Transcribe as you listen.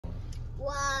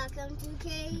Welcome to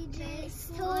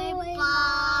KJ's Toy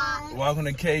Box. Welcome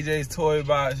to KJ's Toy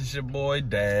Box. It's your boy,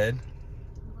 Dad.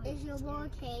 It's your boy,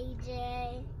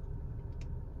 KJ.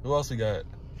 Who else we got?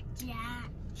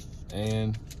 Jack.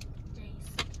 And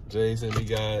Jason. Jason. We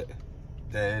got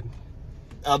Dad.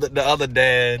 The other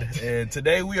Dad. And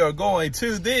today we are going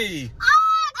to the...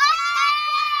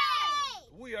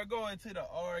 We are going to the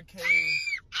arcade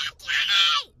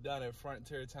down in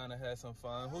Frontier Town to have some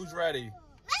fun. Who's ready?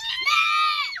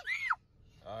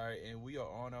 All right, and we are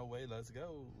on our way. Let's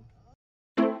go.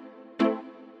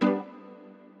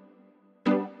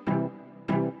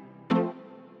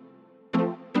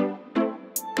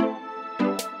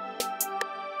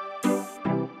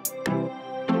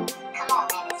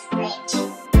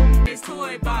 KJ's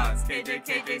Toy Box,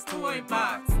 KJ's Toy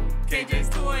Box, KJ's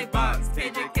Toy Box,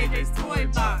 KJ's Toy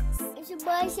Box. It's your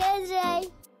boy, KJ.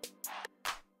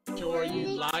 Make sure you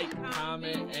like,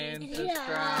 comment, and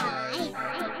subscribe.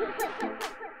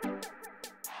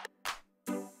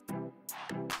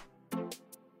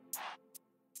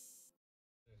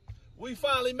 We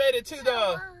finally made it to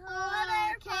the...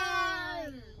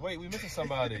 Wait, we missing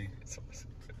somebody.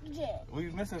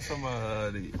 We missing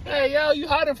somebody. Hey, yo, you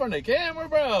hiding from the camera,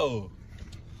 bro.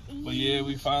 But yeah,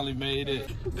 we finally made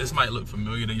it. This might look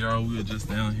familiar to y'all. We were just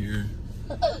down here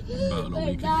about a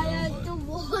week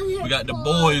ago. We got the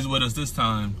boys with us this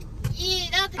time.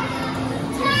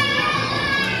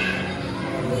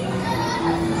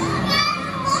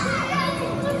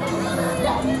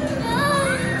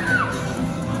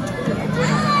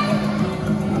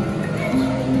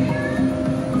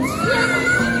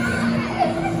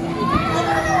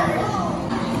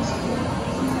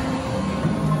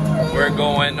 We're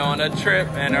going on a trip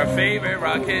in our favorite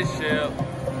rocket ship.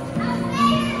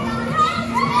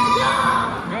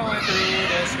 Going through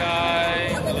the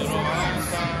sky. A little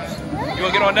Einstein. You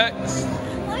wanna get on next?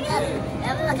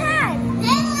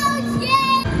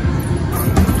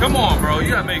 Come on, bro. You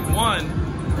gotta make one.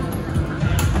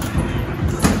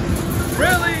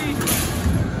 Really?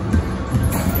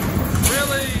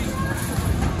 Really?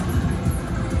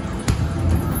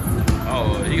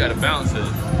 Oh, you gotta bounce it.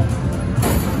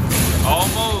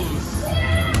 Almost.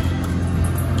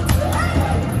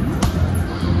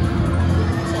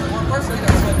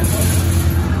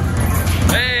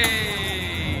 Hey.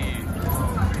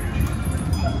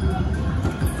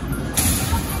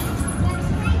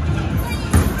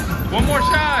 One more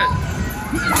shot.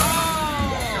 Oh.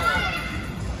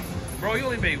 Bro, you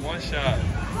only made one shot.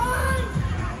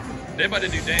 They about to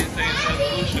do Dance Dance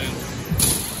Revolution.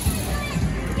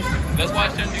 Let's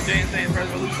watch them do Dance Dance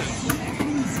Revolution.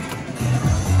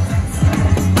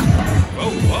 Whoa,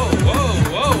 whoa, whoa,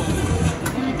 whoa.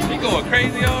 He going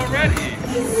crazy already.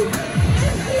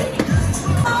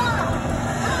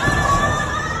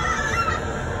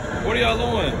 What are y'all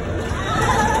doing?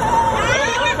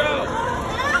 Hey, watch out.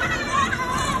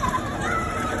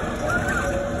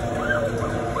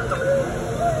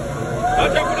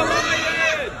 Watch out for the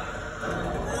lion.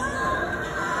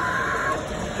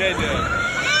 KJ.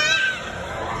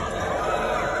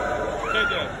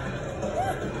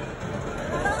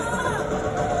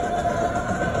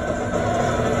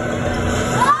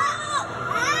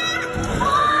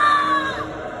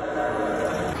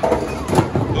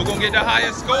 Get the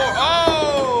highest score.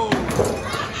 Oh!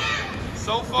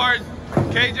 So far,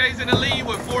 KJ's in the lead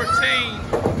with 14.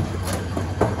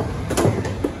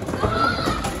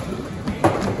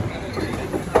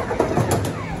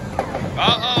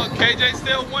 Uh-oh, KJ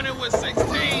still winning with 16.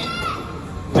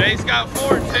 Jace got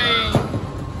 14.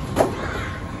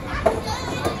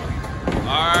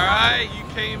 All right, you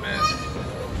came in.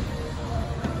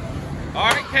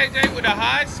 All right, KJ with a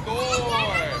high score.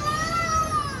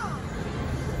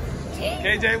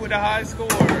 KJ with a high score.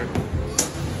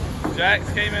 Jax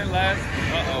came in last.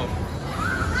 Uh-oh.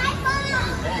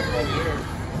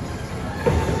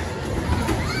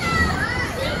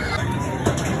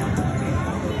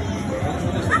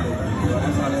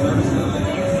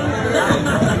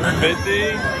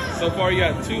 $50. So far you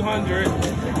got 200.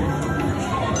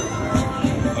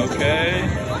 Okay.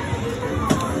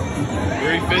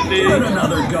 350.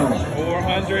 Another go.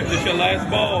 400. This your last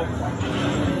ball.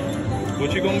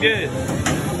 What you gonna get?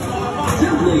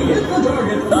 Simply hit the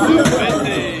target.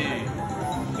 250.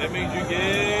 That means you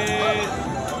get...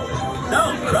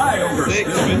 Don't cry over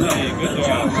 650. Good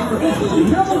job.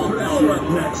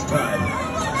 Next time.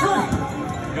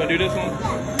 You wanna do this one?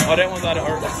 Oh, that one's out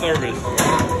of service.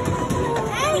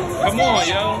 Come on,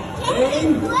 yo.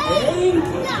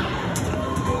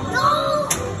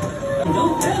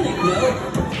 Don't panic, no.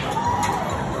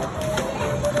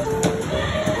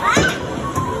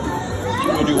 You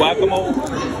gonna do whack-a-mole?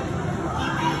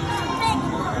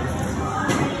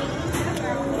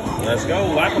 Let's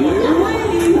go. Whack-a-mole.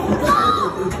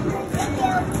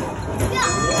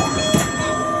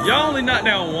 Y'all only knocked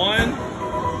down one.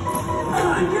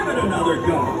 Give it another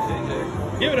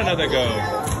go. Give it another go.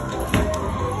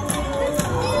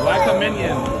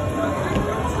 Whack-a-minion.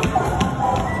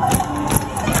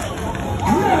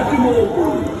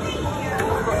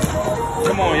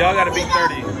 Come on, y'all gotta beat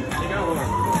 30.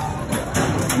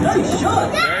 Nice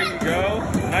shot. There you go.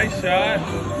 Nice shot.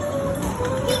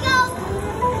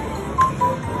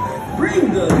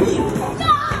 Bring the heat.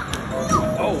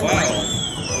 Oh, wow.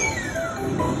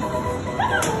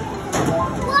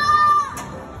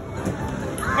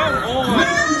 Come on.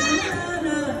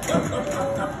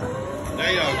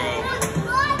 There y'all go.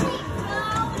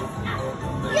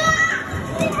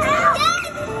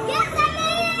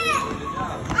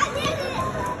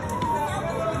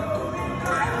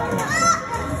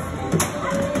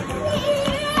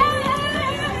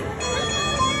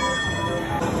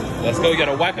 Let's go, you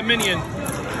gotta whack a minion.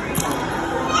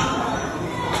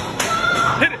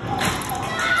 Hit it.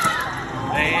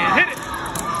 And hit it.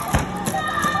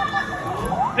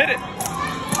 Hit it.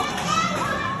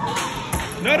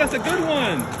 No, that's a good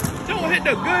one. Don't hit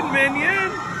the good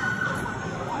minion.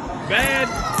 Bad,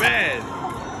 bad.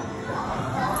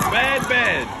 Bad,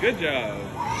 bad. Good job.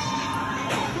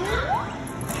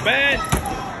 Bad.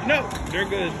 No, they're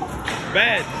good.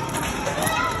 Bad.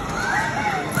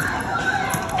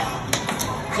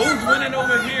 Who's winning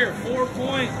over here? 4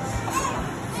 points.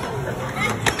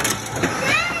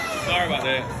 Sorry about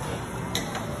that.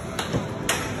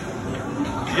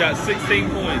 You got 16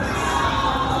 points.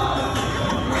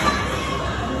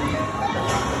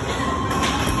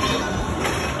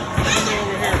 You're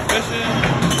over here fishing.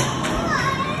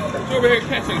 You're over here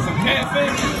catching some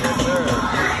catfish. Yes, sir.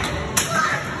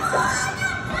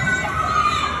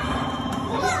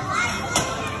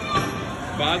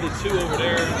 By the 2 over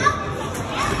there.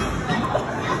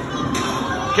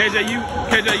 KJ,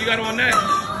 you got on that?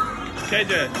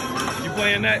 KJ, you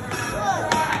playing that?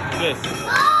 This.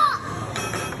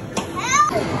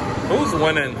 Who's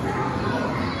winning?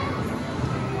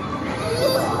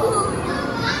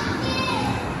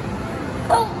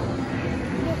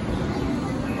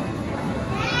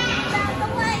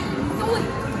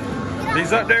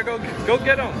 He's up there. Go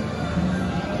get him.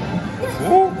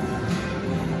 Woo.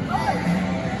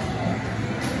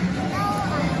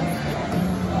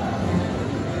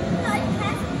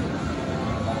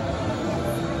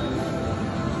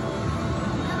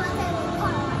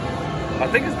 I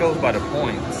think it goes by the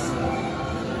points.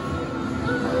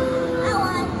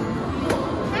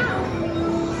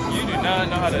 You do not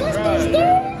know how to drive.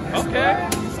 Okay,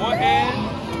 one hand.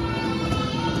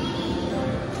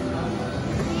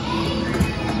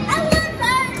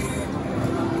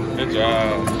 Good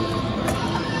job.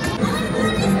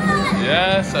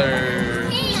 Yes, sir.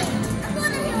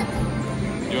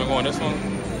 You want to go on this one?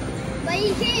 But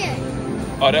you can't.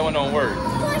 Oh, that one don't work. Can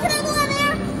I go in there?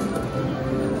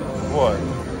 What?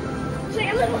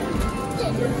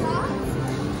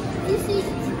 You see?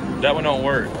 That one don't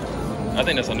work. I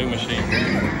think that's a new machine.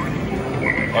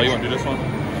 Oh, you want to do this one?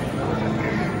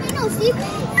 You don't see?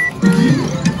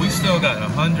 We still got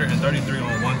 133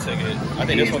 on one ticket. I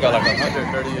think this one got like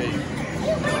 138.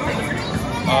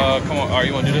 Come on. All right,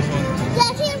 you want to do this one?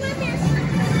 Yeah, can't run this.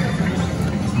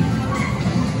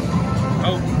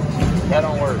 Oh, that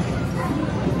don't work.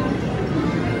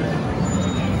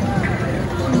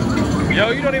 Yo,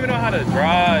 you don't even know how to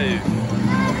drive.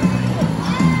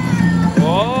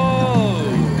 Whoa.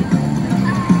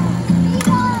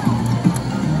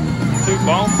 Too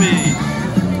bumpy.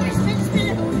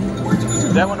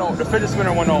 That one don't, the fidget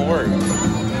spinner one don't work.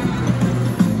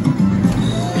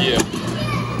 Yeah.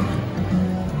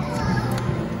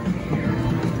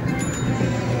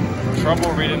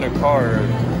 Trouble reading the card.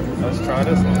 Let's try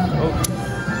this one. Oh.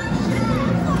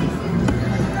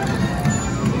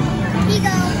 Here you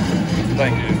go.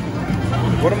 Thank you.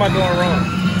 What am I doing wrong?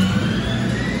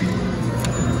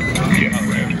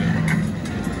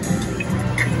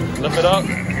 Lift it up.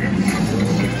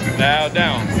 Now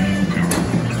down.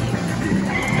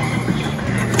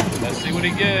 Let's see what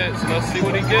he gets. Let's see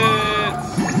what he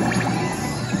gets.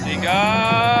 He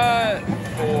got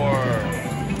 4.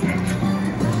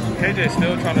 KJ's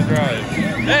still trying to drive.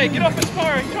 Hey, get off his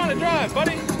car. He's trying to drive,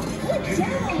 buddy.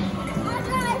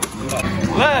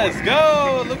 Let's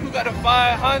go. Look who got a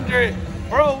 500.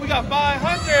 Bro, we got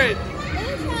 500.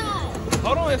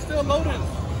 Hold on, it's still loading.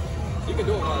 You can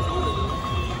do it while it's loading.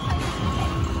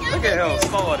 Look at him,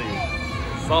 salty.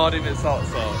 Salty and salt. Is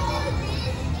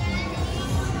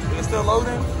it still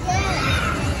loading?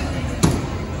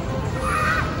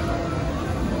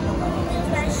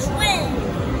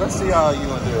 Let's see how you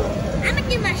gonna do it. I'm gonna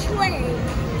do my sweater.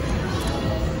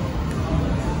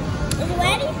 Is it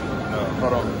ready? No,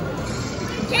 hold on.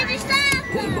 Jimmy, stop!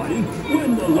 Hey, buddy.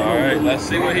 Win the All right, let's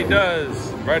see what he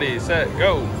does. Ready, set,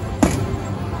 go.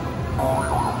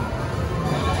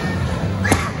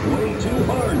 Way too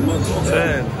hard,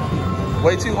 musclehead. 10.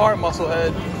 Way too hard,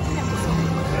 musclehead.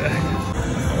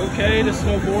 Okay, the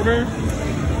snowboarder.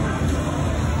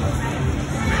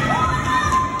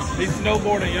 He's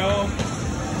snowboarding, y'all.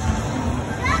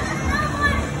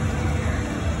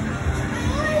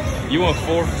 You in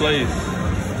 4th place.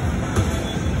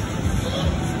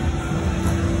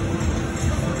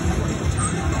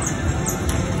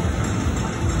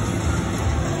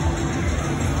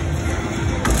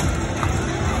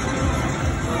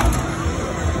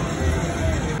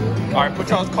 All right, put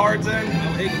y'all's cards in.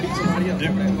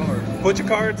 Put your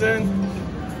cards in.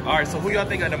 All right, so who y'all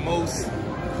think got the most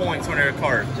points on their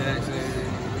card?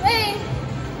 Hey!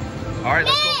 All right,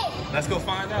 let's go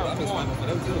find out. Come on.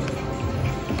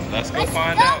 Let's go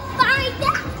find out.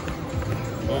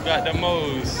 Who got the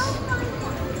most?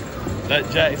 Let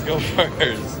Jax go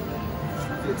first.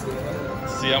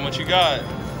 See how much you got.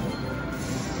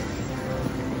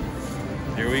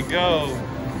 Here we go.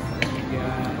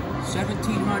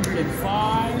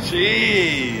 1,705.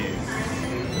 Jeez.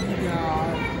 We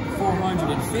got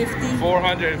 450.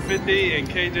 450 and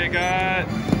KJ got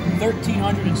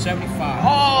 1,375.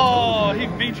 Oh, he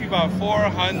beat you by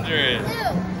 400.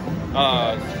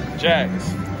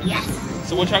 Jax. Yes!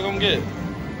 So what y'all gonna get?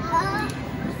 I'm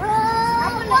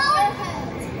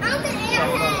the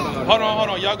airhead. Hold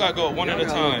on. Y'all gotta go one at a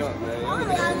time.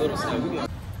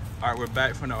 All right, we're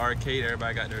back from the arcade.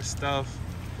 Everybody got their stuff.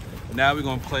 Now we're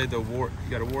gonna play the war.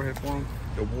 You got a warhead for him?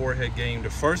 The warhead game. The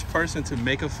first person to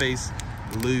make a face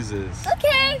loses.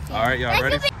 Okay. All right, y'all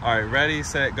ready? All right, ready,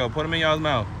 set, go. Put them in y'all's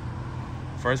mouth.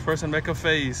 First person to make a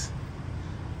face.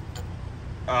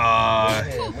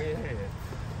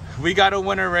 We got a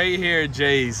winner right here,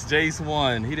 Jace. Jace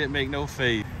won. He didn't make no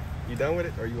face. You done with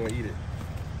it, or you want to eat it?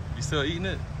 You still eating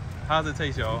it? How's it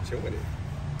taste, y'all? Chill with it.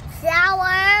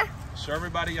 Sour. Show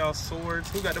everybody y'all swords.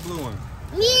 Who got the blue one?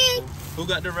 Me. Who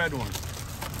got the red one?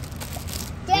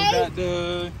 Who Jay. got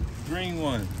the green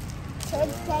one?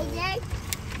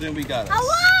 Then we got a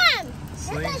I won.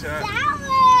 slingshot.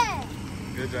 Sour.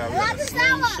 Good job. We I got got a the sour.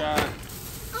 slingshot.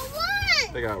 I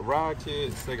won. They got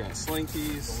rockets. They got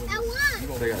slinkies. I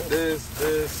won. They got this.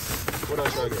 What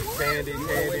else y'all got? Candy.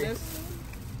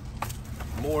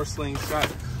 More slingshot.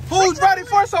 Who's ready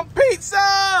for some pizza?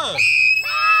 All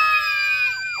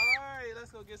right,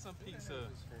 let's go get some pizza.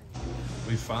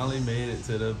 We finally made it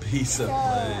to the pizza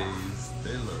place.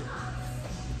 They look.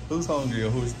 Who's hungry or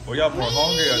who's? Or y'all more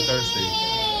hungry or thirsty?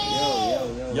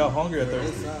 Y'all hungry or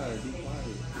thirsty?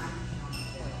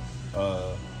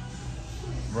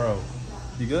 Bro,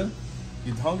 you good?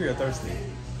 You hungry or thirsty?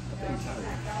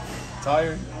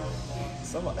 Tired?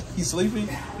 Somebody, you sleepy?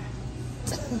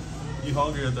 You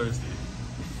hungry or thirsty?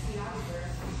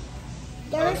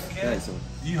 Thirsty.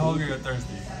 You hungry or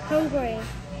thirsty? Hungry.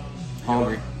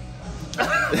 Hungry.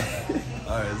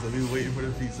 Alright, so we waiting for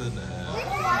the pizza now.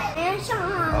 And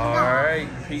some. Alright,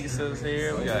 pizza's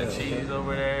here. We got cheese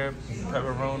over there,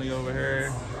 pepperoni over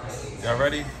here. Y'all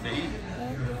ready to eat?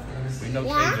 We know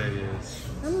Yeah. KJ is.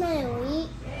 I'm gonna eat.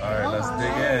 Alright, let's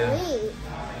dig in.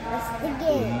 Let's dig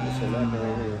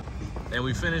in. And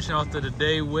we finishing off the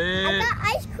day I with got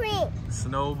ice cream.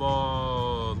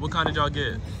 snowballs. What kind did y'all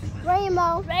get?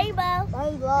 Rainbow. Rainbow.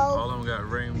 Rainbow. All of them got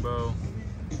rainbow.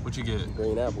 What you get?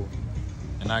 Green apple.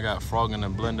 And I got frog in the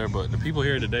blender, but the people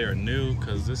here today are new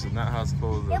because this is not how it's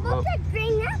supposed to It look. looks like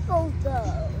green apples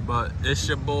though. But it's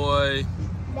your boy,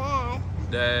 Dad.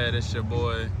 Dad, it's your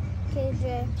boy,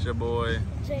 KJ. it's your boy,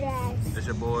 Jax. it's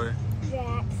your boy,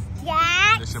 Jax.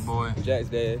 Jax. it's your boy. Jack's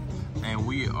dad. And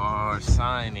we are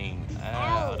signing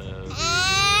out of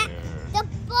here. The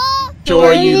book.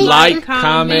 Sure you like,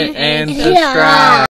 comment, and subscribe.